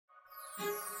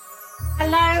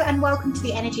Hello and welcome to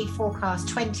the Energy Forecast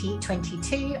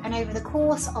 2022. And over the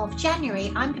course of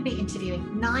January, I'm going to be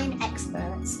interviewing 9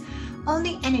 experts on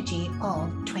the energy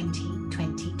of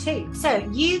 2022. So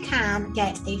you can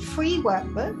get a free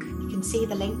workbook. You can see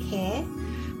the link here.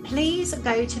 Please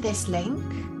go to this link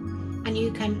and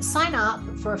you can sign up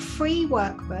for a free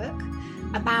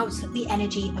workbook about the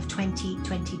energy of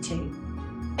 2022.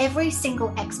 Every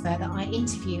single expert that I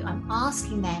interview, I'm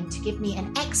asking them to give me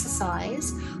an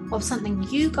exercise of something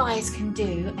you guys can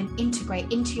do and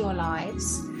integrate into your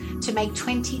lives to make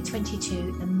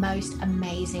 2022 the most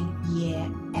amazing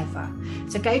year ever.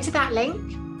 So go to that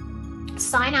link,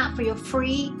 sign up for your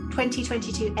free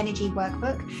 2022 energy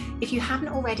workbook. If you haven't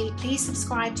already, please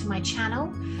subscribe to my channel.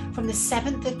 From the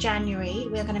 7th of January,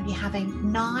 we're going to be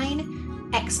having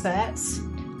 9 experts,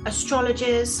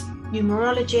 astrologers,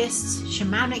 numerologists,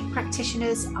 shamanic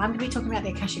practitioners. I'm going to be talking about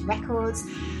the Akashic Records.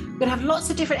 We're going to have lots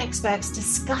of different experts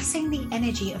discussing the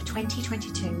energy of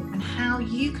 2022 and how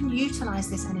you can utilize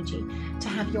this energy to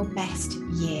have your best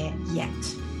year yet.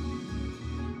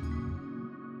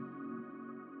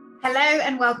 Hello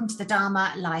and welcome to the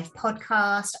Dharma Life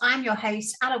podcast. I'm your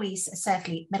host, Aloise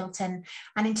Surfley Middleton.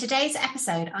 And in today's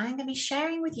episode, I'm going to be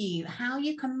sharing with you how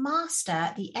you can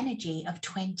master the energy of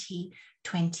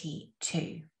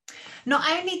 2022. Not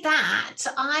only that,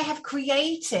 I have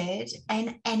created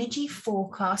an energy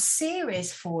forecast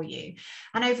series for you.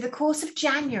 And over the course of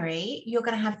January, you're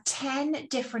going to have 10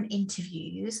 different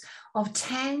interviews of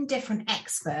 10 different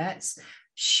experts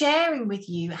sharing with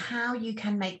you how you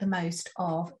can make the most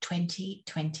of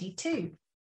 2022.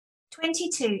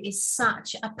 22 is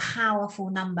such a powerful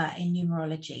number in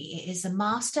numerology. It is the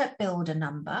master builder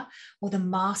number or the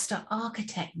master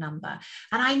architect number.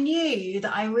 And I knew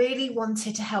that I really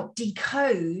wanted to help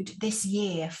decode this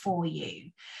year for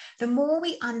you. The more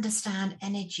we understand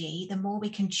energy, the more we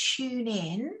can tune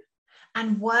in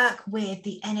and work with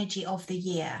the energy of the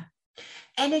year.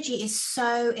 Energy is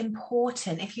so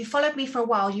important. If you followed me for a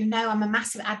while, you know I'm a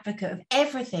massive advocate of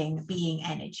everything being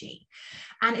energy.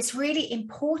 And it's really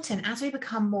important as we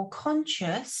become more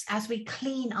conscious, as we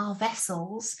clean our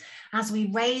vessels, as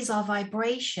we raise our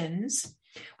vibrations,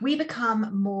 we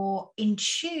become more in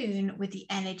tune with the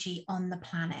energy on the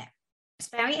planet. It's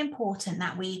very important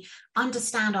that we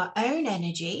understand our own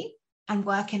energy and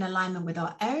work in alignment with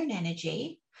our own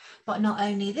energy. But not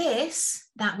only this,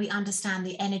 that we understand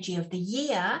the energy of the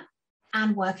year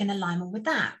and work in alignment with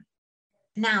that.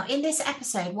 Now, in this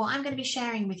episode, what I'm going to be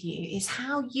sharing with you is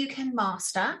how you can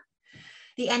master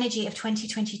the energy of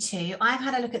 2022. I've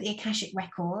had a look at the Akashic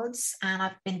Records and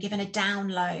I've been given a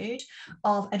download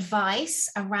of advice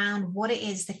around what it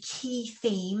is, the key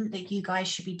theme that you guys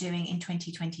should be doing in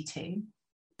 2022.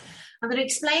 I'm going to be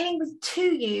explaining to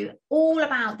you all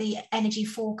about the Energy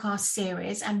Forecast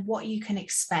series and what you can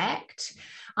expect.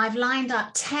 I've lined up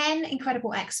 10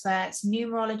 incredible experts,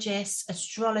 numerologists,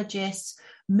 astrologists,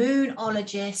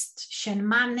 moonologists,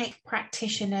 shamanic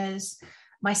practitioners,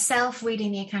 myself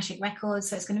reading the Akashic Records.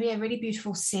 So it's going to be a really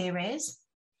beautiful series.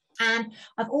 And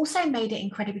I've also made it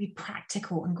incredibly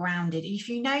practical and grounded. If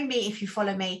you know me, if you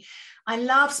follow me, I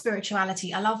love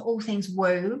spirituality. I love all things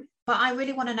woo, but I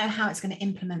really want to know how it's going to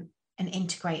implement and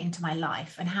integrate into my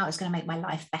life and how it's going to make my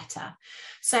life better.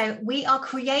 So we are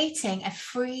creating a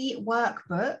free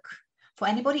workbook for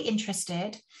anybody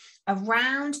interested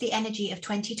around the energy of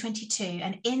 2022.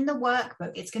 And in the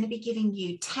workbook, it's going to be giving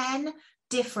you 10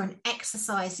 different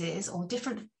exercises or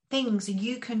different things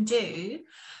you can do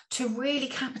to really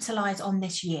capitalize on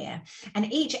this year.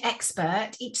 And each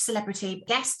expert, each celebrity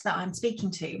guest that I'm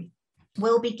speaking to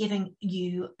will be giving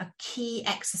you a key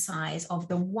exercise of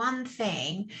the one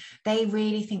thing they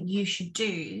really think you should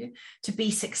do to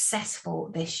be successful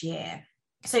this year.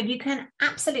 So you can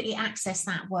absolutely access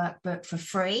that workbook for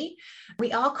free.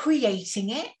 We are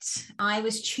creating it. I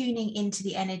was tuning into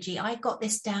the energy. I got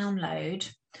this download,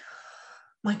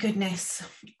 my goodness,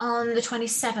 on the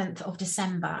 27th of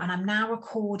December, and I'm now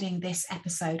recording this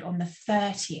episode on the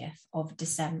 30th of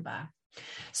December.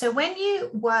 So when you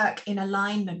work in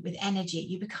alignment with energy,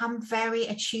 you become very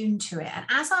attuned to it. And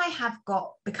as I have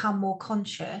become more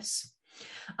conscious,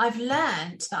 I've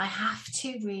learned that I have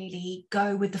to really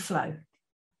go with the flow.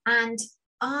 And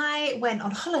I went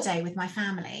on holiday with my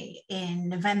family in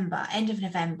November, end of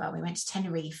November. We went to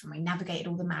Tenerife and we navigated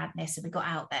all the madness and we got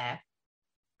out there.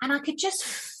 And I could just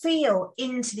feel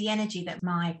into the energy that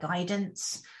my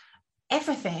guidance,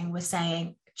 everything was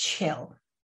saying, chill.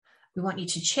 We want you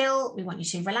to chill. We want you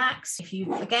to relax. If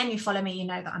you follow me, you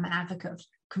know that I'm an advocate of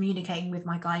communicating with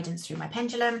my guidance through my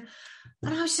pendulum.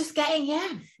 And I was just getting,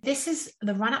 this is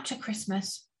the run up to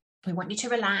Christmas. We want you to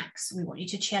relax. We want you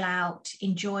to chill out,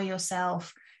 enjoy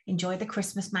yourself, enjoy the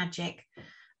Christmas magic.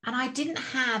 And I didn't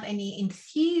have any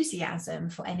enthusiasm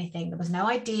for anything. There was no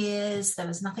ideas. There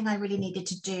was nothing I really needed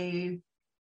to do.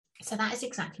 So that is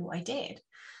exactly what I did.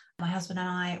 My husband and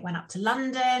I went up to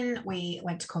London. We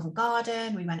went to Covent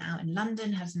Garden. We went out in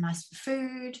London, had some nice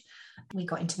food. We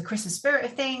got into the Christmas spirit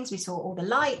of things. We saw all the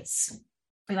lights.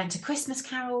 We went to Christmas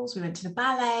carols. We went to the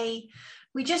ballet.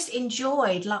 We just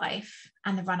enjoyed life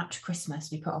and the run up to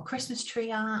Christmas. We put our Christmas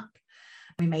tree up.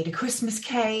 We made a Christmas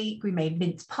cake. We made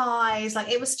mince pies. Like,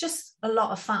 it was just a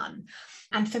lot of fun.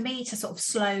 And for me to sort of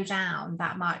slow down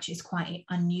that much is quite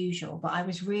unusual. But I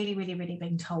was really, really, really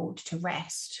being told to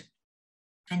rest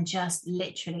and just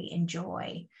literally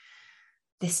enjoy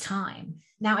this time.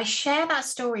 Now, I share that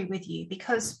story with you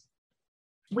because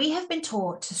we have been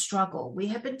taught to struggle. We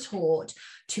have been taught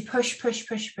to push.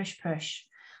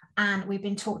 And we've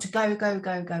been taught to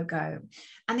go.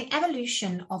 And the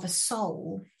evolution of a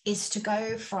soul is to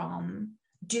go from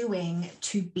doing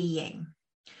to being.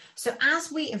 So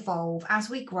as we evolve, as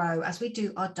we grow, as we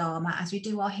do our Dharma, as we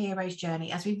do our hero's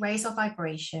journey, as we raise our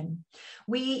vibration,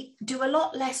 we do a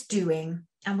lot less doing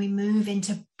and we move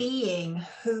into being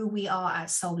who we are at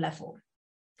soul level.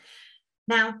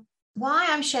 Now, why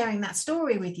I'm sharing that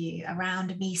story with you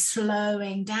around me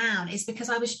slowing down is because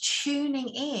I was tuning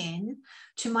in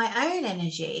to my own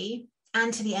energy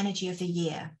and to the energy of the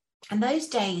year. And those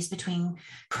days between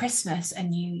Christmas and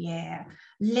New Year,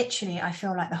 literally, I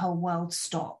feel like the whole world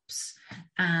stops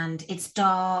and it's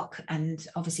dark. And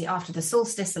obviously after the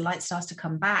solstice, the light starts to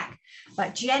come back.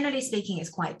 But generally speaking, it's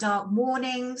quite dark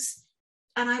mornings.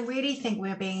 And I really think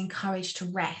we're being encouraged to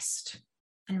rest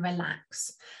and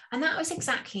relax. And that was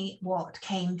exactly what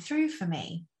came through for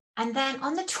me. And then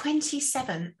on the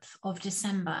 27th of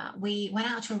December, we went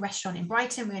out to a restaurant in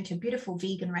Brighton. We went to a beautiful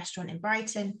vegan restaurant in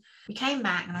Brighton. We came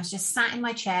back and I was just sat in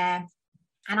my chair,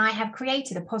 and I have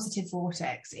created a positive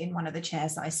vortex in one of the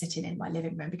chairs that I sit in my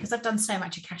living room because I've done so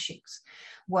much Akashics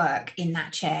work in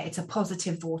that chair. It's a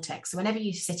positive vortex. So whenever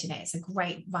you sit in it, it's a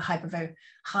great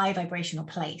high vibrational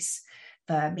place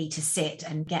for me to sit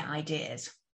and get ideas.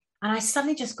 And I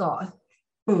suddenly just got,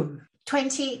 boom,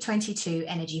 2022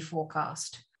 energy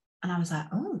forecast. And I was like,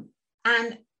 oh.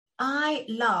 And I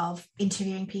love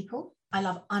interviewing people. I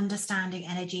love understanding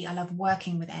energy. I love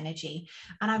working with energy.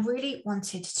 And I really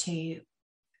wanted to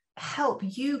help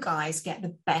you guys get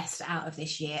the best out of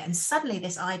this year. And suddenly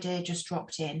this idea just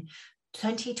dropped in,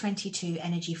 2022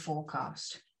 energy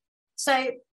forecast. So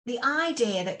the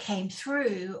idea that came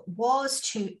through was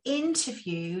to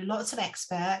interview lots of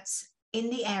experts in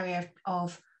the area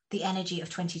of the energy of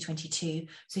 2022,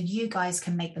 so you guys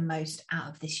can make the most out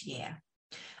of this year.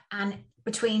 And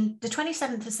between the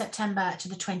 27th of September to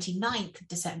the 29th of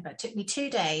December, it took me 2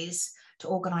 days to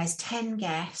organize 10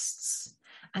 guests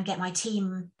and get my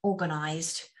team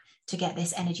organized to get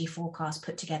this energy forecast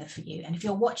put together for you. And if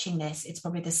you're watching this, it's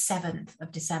probably the 7th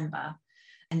of December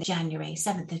and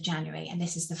 7th of January, and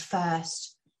this is the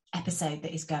first episode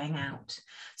that is going out.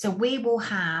 So we will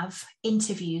have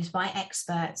interviews by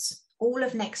experts all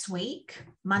of next week,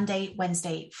 Monday,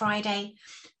 Wednesday, Friday,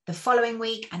 the following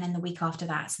week, and then the week after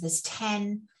that. So there's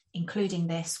 10, including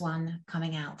this one,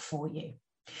 coming out for you.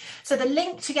 So the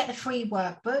link to get the free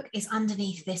workbook is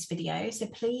underneath this video. So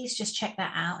please just check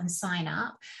that out and sign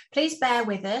up. Please bear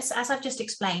with us. As I've just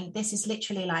explained, this is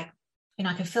literally like,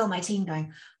 I can feel my team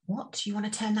going, what? You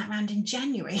want to turn that around in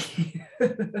January?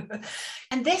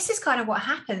 And this is kind of what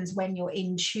happens when you're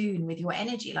in tune with your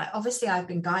energy. Like, obviously I've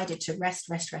been guided to rest.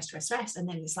 And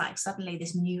then it's like suddenly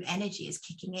this new energy is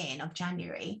kicking in of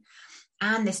January.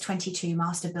 And this 22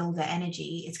 master builder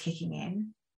energy is kicking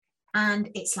in.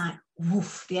 And it's like,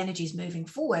 woof, the energy is moving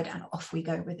forward and off we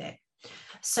go with it.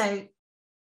 So it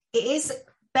is,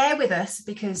 bear with us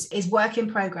because it's work in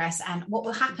progress. And what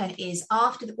will happen is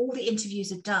after all the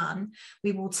interviews are done,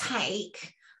 we will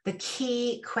take the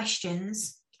key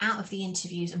questions out of the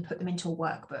interviews and put them into a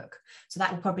workbook. So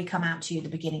that will probably come out to you at the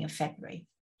beginning of February.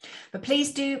 But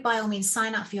please do, by all means,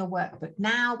 sign up for your workbook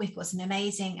now. We've got some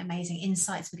amazing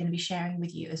insights we're going to be sharing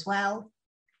with you as well.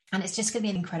 And it's just going to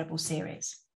be an incredible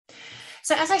series.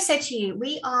 So as I said to you,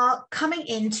 we are coming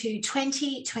into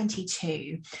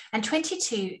 2022, and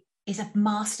 22 is a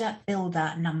master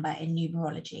builder number in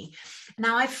numerology.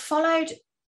 Now, I've followed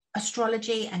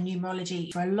astrology and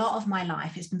numerology for a lot of my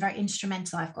life. It's been very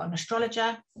instrumental. I've got an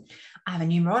astrologer, I have a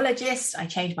numerologist, I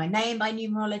changed my name by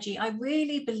numerology. I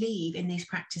really believe in these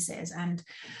practices, and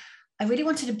I really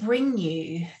wanted to bring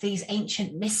you these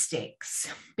ancient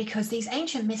mystics because these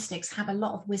ancient mystics have a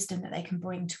lot of wisdom that they can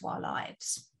bring to our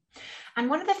lives. And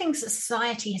one of the things that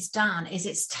society has done is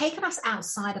it's taken us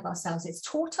outside of ourselves. It's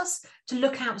taught us to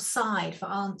look outside for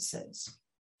answers.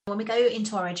 When we go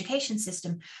into our education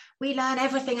system, we learn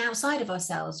everything outside of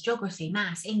ourselves: geography,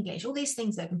 maths, English, all these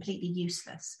things that are completely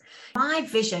useless. My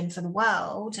vision for the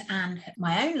world and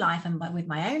my own life and with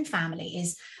my own family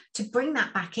is to bring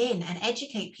that back in and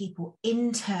educate people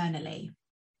internally.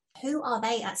 Who are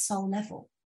they at soul level?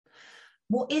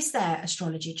 What is their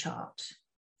astrology chart?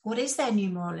 What is their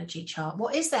numerology chart?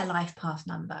 What is their life path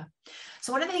number?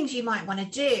 So one of the things you might want to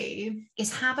do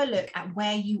is have a look at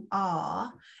where you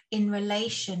are in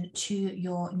relation to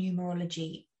your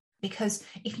numerology. Because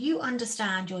if you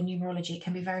understand your numerology, it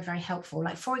can be very, very helpful.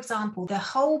 Like, for example, the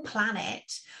whole planet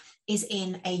is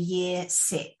in a year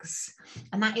 6,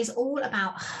 and that is all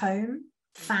about home,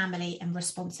 family, and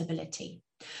responsibility.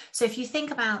 So if you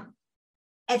think about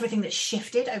everything that's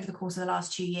shifted over the course of the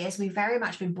last 2 years, we've very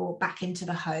much been brought back into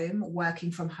the home,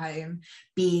 working from home,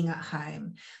 being at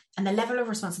home. And the level of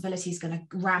responsibility is going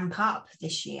to ramp up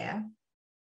this year.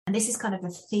 And this is kind of a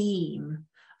theme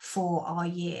for our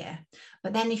year.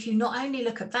 But then if you not only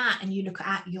look at that and you look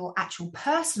at your actual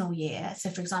personal year, so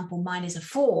for example, mine is a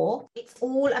 4, it's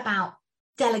all about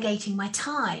delegating my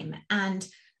time and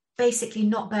basically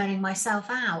not burning myself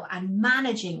out and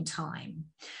managing time.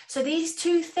 So these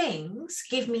two things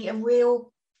give me a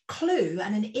real clue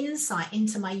and an insight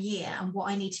into my year and what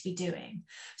I need to be doing.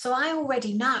 So I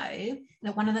already know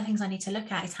that one of the things I need to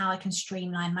look at is how I can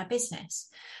streamline my business,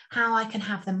 how I can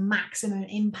have the maximum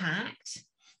impact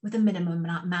with the minimum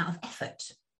amount of effort.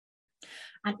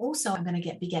 And also I'm going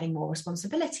to be getting more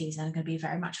responsibilities, and I'm going to be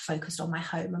very much focused on my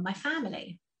home and my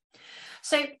family.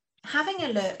 So having a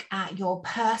look at your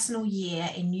personal year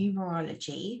in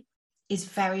numerology is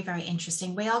very, very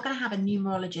interesting. We are going to have a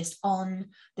numerologist on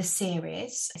the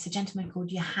series. It's a gentleman called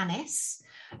Johannes,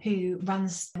 who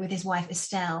runs with his wife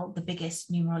Estelle the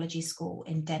biggest numerology school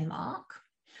in Denmark.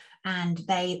 And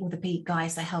they were the big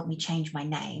guys that helped me change my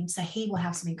name. So he will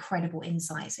have some incredible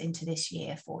insights into this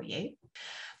year for you.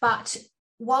 But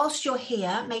whilst you're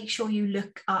here, make sure you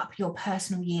look up your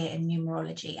personal year in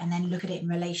numerology and then look at it in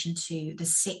relation to the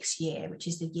 6th year, which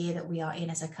is the year that we are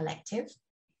in as a collective.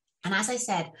 And as I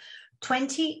said,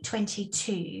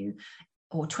 2022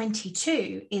 or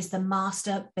 22 is the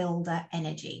master builder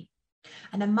energy.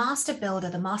 And the master builder,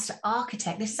 the master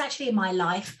architect, this is actually my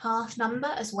life path number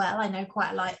as well. I know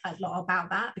quite a lot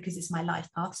about that because it's my life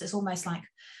path. So it's almost like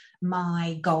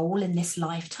my goal in this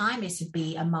lifetime is to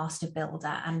be a master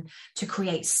builder and to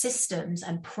create systems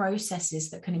and processes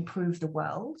that can improve the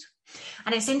world.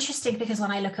 And it's interesting because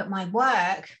when I look at my work,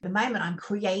 at the moment I'm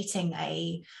creating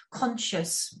a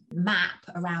conscious map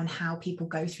around how people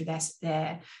go through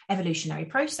their evolutionary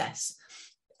process.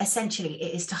 Essentially,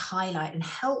 it is to highlight and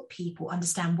help people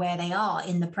understand where they are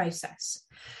in the process.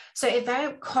 So it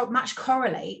very much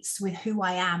correlates with who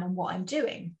I am and what I'm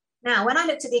doing. Now, when I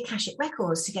looked at the Akashic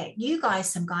Records to get you guys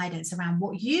some guidance around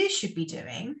what you should be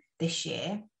doing this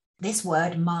year, this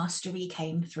word mastery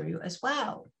came through as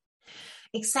well.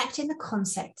 Accepting the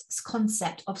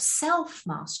concept of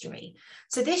self-mastery.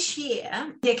 So this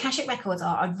year, the Akashic Records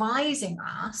are advising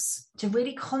us to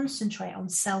really concentrate on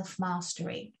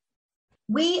self-mastery.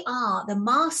 We are the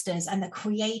masters and the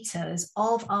creators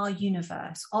of our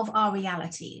universe, of our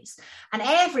realities. And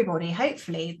everybody,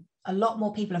 hopefully, a lot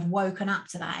more people have woken up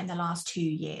to that in the last 2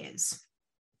 years.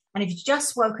 And if you've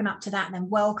just woken up to that, then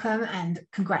welcome and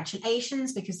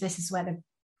congratulations, because this is where the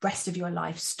rest of your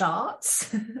life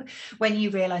starts when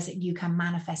you realize that you can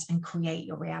manifest and create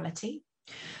your reality.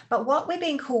 But what we're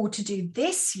being called to do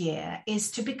this year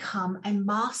is to become a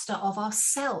master of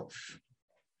ourself.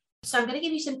 So I'm going to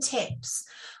give you some tips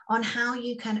on how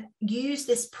you can use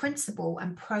this principle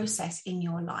and process in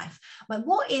your life. But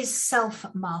what is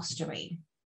self-mastery?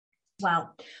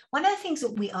 Well, one of the things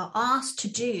that we are asked to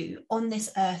do on this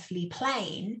earthly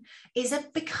plane is to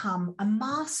become a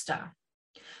master.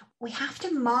 We have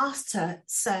to master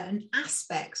certain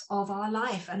aspects of our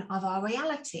life and of our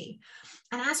reality.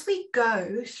 And as we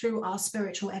go through our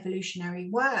spiritual evolutionary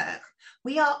work,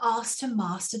 we are asked to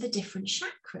master the different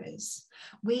chakras.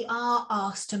 We are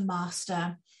asked to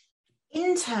master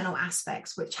internal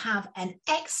aspects which have an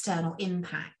external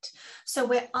impact. So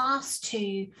we're asked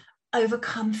to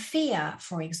overcome fear,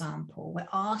 for example. We're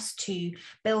asked to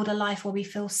build a life where we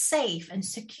feel safe and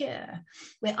secure.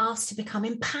 We're asked to become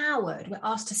empowered. We're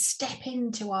asked to step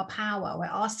into our power. We're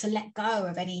asked to let go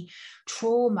of any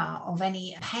trauma, of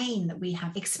any pain that we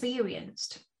have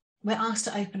experienced. We're asked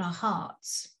to open our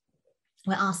hearts.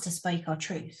 We're asked to speak our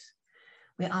truth.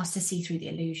 We're asked to see through the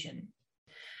illusion.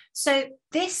 So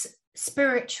this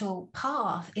spiritual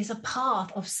path is a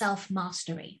path of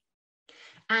self-mastery.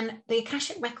 And the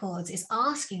Akashic Records is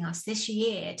asking us this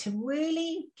year to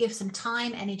really give some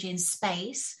time, energy, and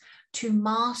space to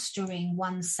mastering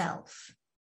oneself.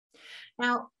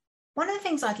 Now, one of the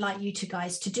things I'd like you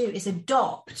guys to do is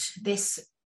adopt this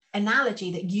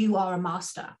analogy that you are a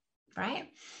master, right?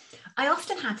 I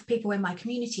often have people in my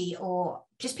community or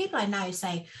just people I know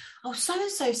say, oh,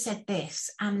 so-and-so said this,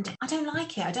 and I don't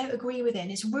like it. I don't agree with it.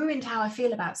 And it's ruined how I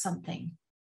feel about something.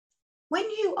 When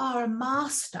you are a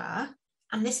master,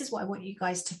 and this is what I want you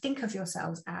guys to think of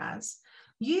yourselves as,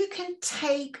 you can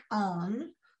take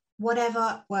on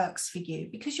whatever works for you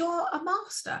because you're a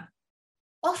master.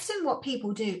 Often what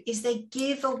people do is they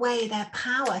give away their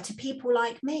power to people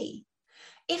like me.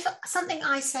 If something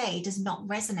I say does not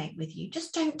resonate with you,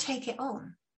 just don't take it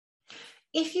on.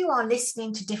 If you are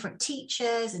listening to different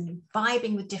teachers and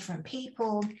vibing with different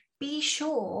people, be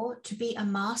sure to be a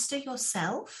master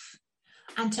yourself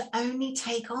and to only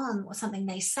take on something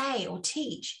they say or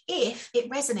teach if it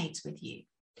resonates with you.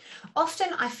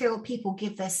 Often I feel people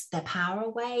give their power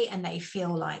away and they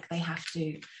feel like they have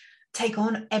to take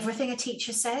on everything a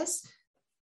teacher says.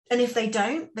 And if they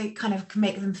don't, they kind of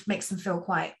makes them feel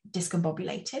quite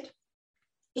discombobulated.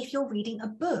 If you're reading a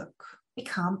book,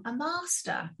 become a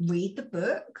master. Read the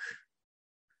book,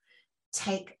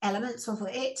 take elements of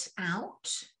it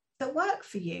out that work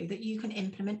for you, that you can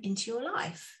implement into your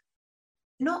life.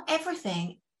 Not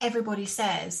everything everybody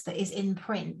says that is in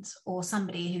print or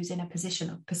somebody who's in a position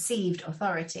of perceived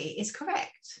authority is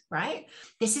correct, right?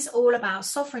 This is all about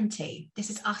sovereignty. This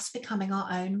is us becoming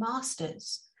our own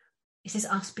masters. This is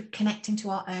us connecting to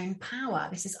our own power.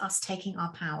 This is us taking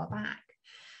our power back.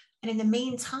 And in the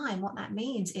meantime, what that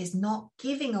means is not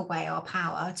giving away our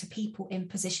power to people in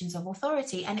positions of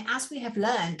authority. And as we have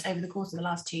learned over the course of the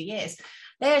last 2 years,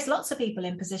 there's lots of people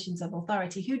in positions of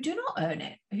authority who do not own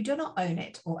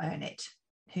it, or own it,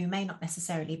 who may not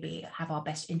necessarily have our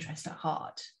best interest at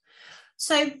heart.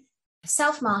 So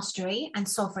self-mastery and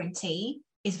sovereignty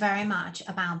is very much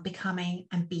about becoming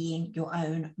and being your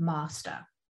own master.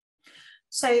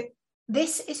 So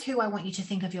this is who I want you to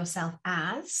think of yourself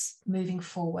as moving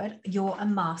forward. You're a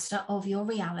master of your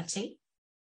reality.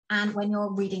 And when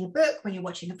you're reading a book, when you're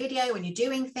watching a video, when you're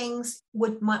doing things,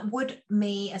 would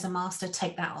me as a master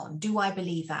take that on? Do I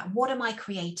believe that? What am I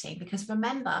creating? Because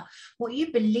remember, what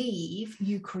you believe,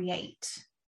 you create.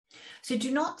 So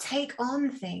do not take on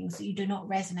things that you do not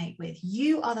resonate with.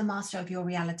 You are the master of your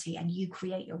reality and you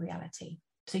create your reality.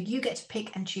 So you get to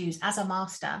pick and choose as a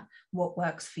master what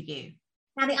works for you.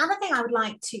 Now, the other thing I would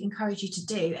like to encourage you to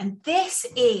do, and this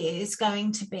is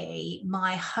going to be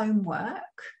my homework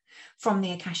from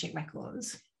the Akashic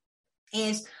Records,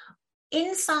 is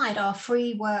inside our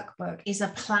free workbook is a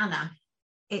planner.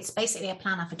 It's basically a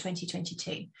planner for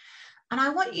 2022. And I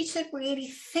want you to really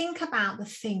think about the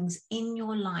things in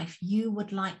your life you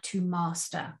would like to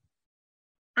master.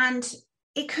 And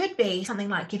it could be something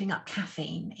like giving up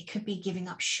caffeine. It could be giving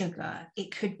up sugar.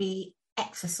 It could be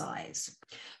exercise.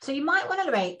 So you might want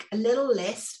to make a little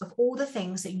list of all the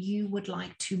things that you would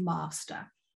like to master.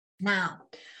 Now,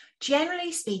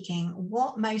 generally speaking,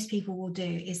 what most people will do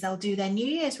is they'll do their New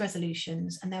Year's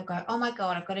resolutions and they'll go, oh my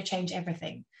God, I've got to change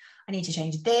everything. I need to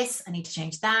change this. I need to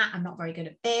change that. I'm not very good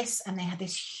at this. And they have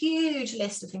this huge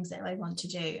list of things that they want to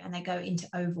do and they go into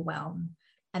overwhelm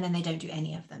and then they don't do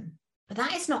any of them. But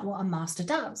that is not what a master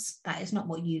does. That is not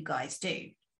what you guys do.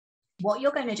 What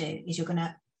you're going to do is you're going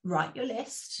to write your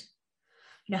list.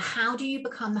 You know, how do you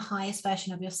become the highest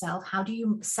version of yourself? How do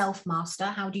you self-master?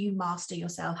 How do you master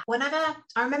yourself? Whenever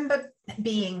I remember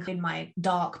being in my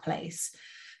dark place,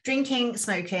 drinking,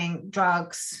 smoking,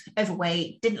 drugs,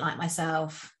 overweight, didn't like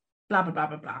myself, blah, blah, blah,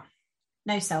 blah, blah.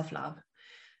 No self-love.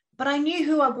 But I knew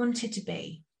who I wanted to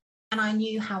be and I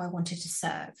knew how I wanted to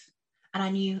serve and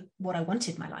I knew what I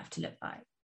wanted my life to look like.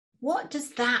 What does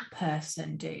that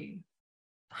person do?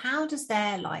 How does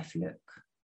their life look?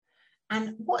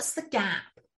 And what's the gap?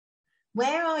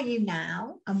 Where are you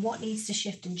now? And what needs to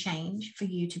shift and change for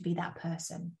you to be that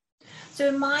person? So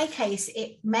in my case,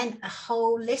 it meant a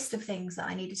whole list of things that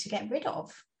I needed to get rid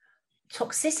of.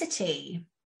 Toxicity,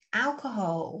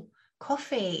 alcohol,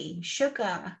 coffee,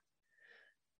 sugar.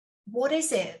 What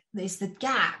is it that is the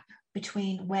gap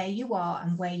between where you are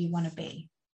and where you want to be?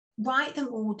 Write them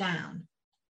all down.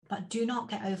 But do not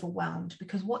get overwhelmed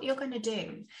because what you're going to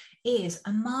do is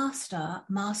a master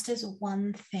masters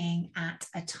one thing at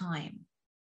a time.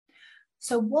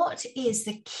 So what is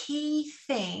the key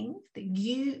thing that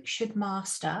you should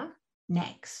master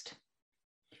next?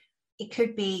 It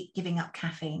could be giving up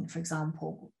caffeine, for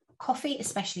example. Coffee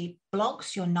especially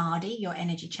blocks your nadi, your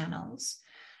energy channels,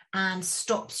 and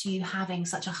stops you having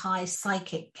such a high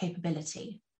psychic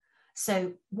capability.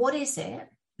 So what is it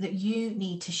that you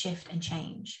need to shift and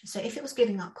change? So if it was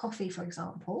giving up coffee, for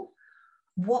example,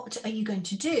 what are you going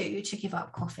to do to give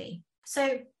up coffee?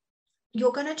 So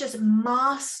you're going to just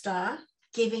master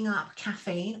giving up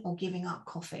caffeine or giving up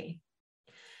coffee.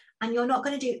 And you're not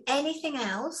going to do anything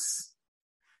else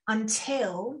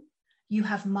until you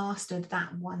have mastered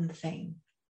that one thing.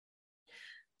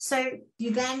 So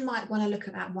you then might want to look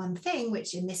at that one thing,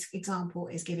 which in this example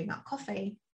is giving up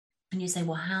coffee. And you say,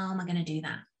 well, how am I going to do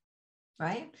that?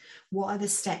 Right? What are the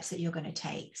steps that you're going to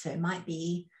take? So it might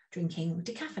be drinking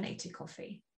decaffeinated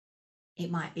coffee. It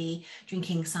might be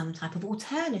drinking some type of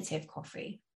alternative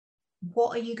coffee.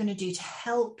 What are you going to do to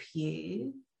help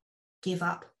you give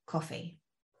up coffee?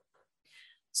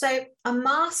 So a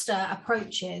master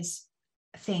approaches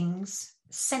things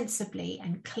sensibly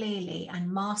and clearly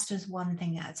and masters one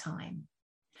thing at a time.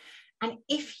 And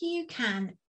if you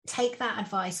can take that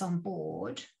advice on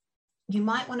board, you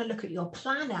might want to look at your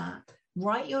planner,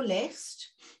 write your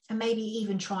list, and maybe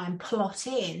even try and plot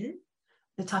in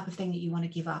the type of thing that you want to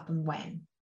give up and when.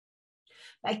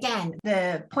 But again,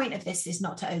 the point of this is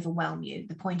not to overwhelm you.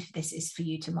 The point of this is for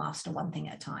you to master one thing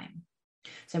at a time.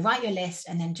 So write your list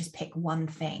and then just pick one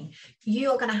thing.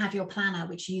 You're going to have your planner,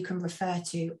 which you can refer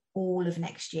to all of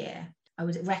next year. I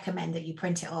would recommend that you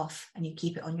print it off and you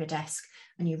keep it on your desk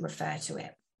and you refer to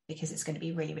it, because it's going to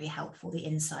be really, really helpful, the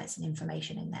insights and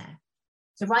information in there.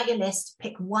 So write your list,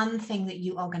 pick one thing that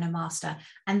you are going to master,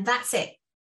 and that's it.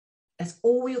 That's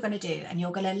all you're going to do. And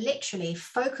you're going to literally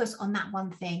focus on that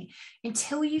one thing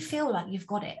until you feel like you've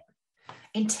got it,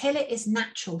 until it is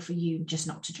natural for you just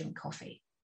not to drink coffee.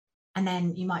 And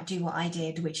then you might do what I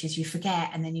did, which is you forget,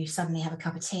 and then you suddenly have a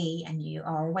cup of tea and you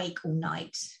are awake all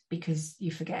night because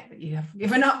you forget that you have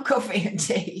given up coffee and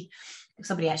tea.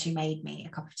 Somebody actually made me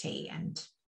a cup of tea and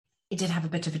it did have a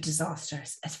bit of a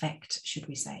disastrous effect, should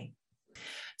we say.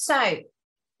 So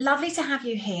lovely to have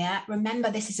you here.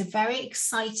 Remember, this is a very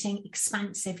exciting,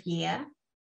 expansive year.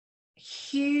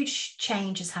 Huge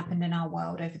change has happened in our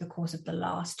world over the course of the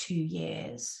last 2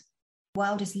 years. The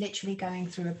world is literally going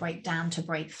through a breakdown to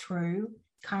breakthrough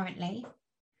currently.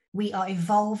 We are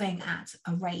evolving at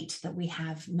a rate that we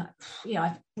have not,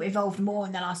 I've evolved more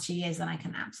in the last 2 years than I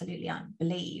can absolutely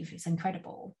believe. It's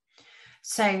incredible.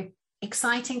 So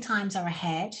exciting times are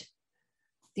ahead.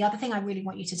 The other thing I really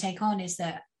want you to take on is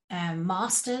that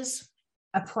masters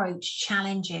approach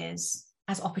challenges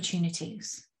as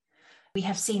opportunities. We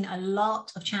have seen a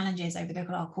lot of challenges over the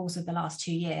course of the last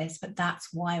 2 years, but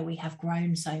that's why we have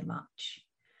grown so much.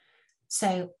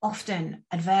 So often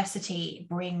adversity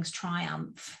brings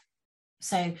triumph.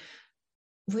 So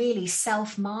really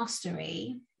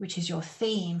self-mastery, which is your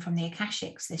theme from the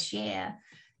Akashics this year,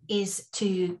 is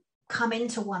to come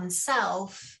into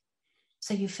oneself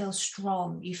so you feel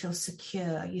strong, you feel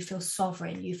secure, you feel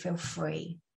sovereign, you feel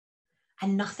free.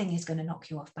 And nothing is going to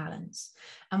knock you off balance.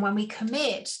 And when we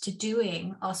commit to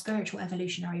doing our spiritual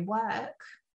evolutionary work,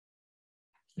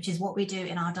 which is what we do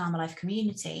in our Dharma Life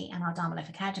community and our Dharma Life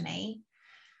Academy,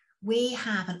 we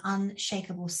have an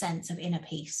unshakable sense of inner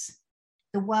peace.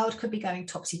 The world could be going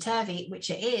topsy-turvy,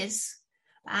 which it is,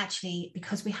 but actually,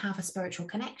 because we have a spiritual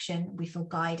connection, we feel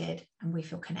guided and we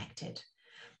feel connected.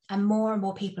 And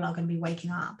more people are going to be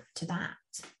waking up to that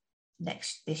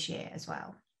this year as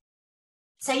well.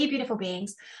 So you beautiful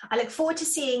beings, I look forward to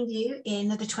seeing you in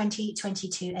the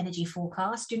 2022 energy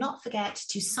forecast. Do not forget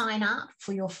to sign up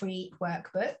for your free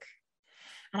workbook.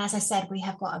 And as I said, we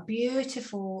have got a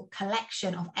beautiful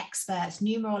collection of experts,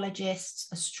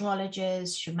 numerologists,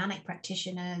 astrologers, shamanic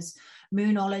practitioners,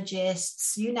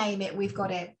 moonologists, you name it, we've got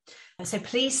it. So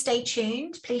please stay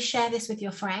tuned. Please share this with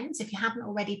your friends. If you haven't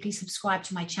already, please subscribe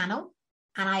to my channel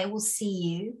and I will see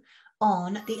you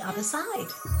on the other side.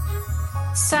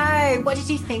 So what did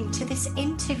you think to this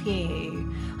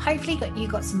interview? Hopefully you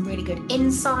got some really good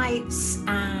insights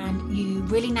and you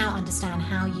really now understand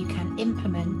how you can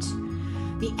implement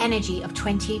the energy of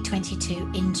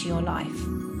 2022 into your life.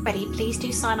 Ready? Please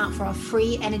do sign up for our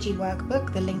free energy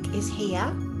workbook. The link is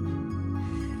here.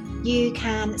 You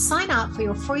can sign up for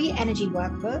your free energy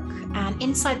workbook, and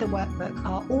inside the workbook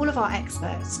are all of our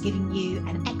experts giving you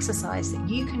an exercise that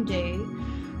you can do,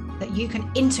 that you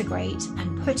can integrate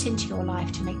and put into your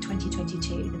life to make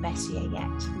 2022 the best year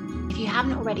yet. If you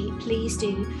haven't already, please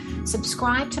do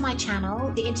subscribe to my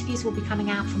channel. The interviews will be coming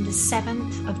out from the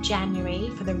 7th of January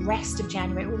for the rest of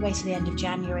January, all the way to the end of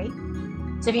January.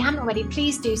 So if you haven't already,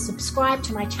 please do subscribe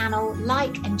to my channel,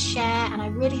 like and share, and I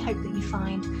really hope that you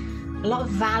find a lot of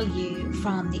value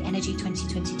from the Energy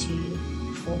 2022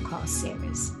 forecast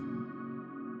series.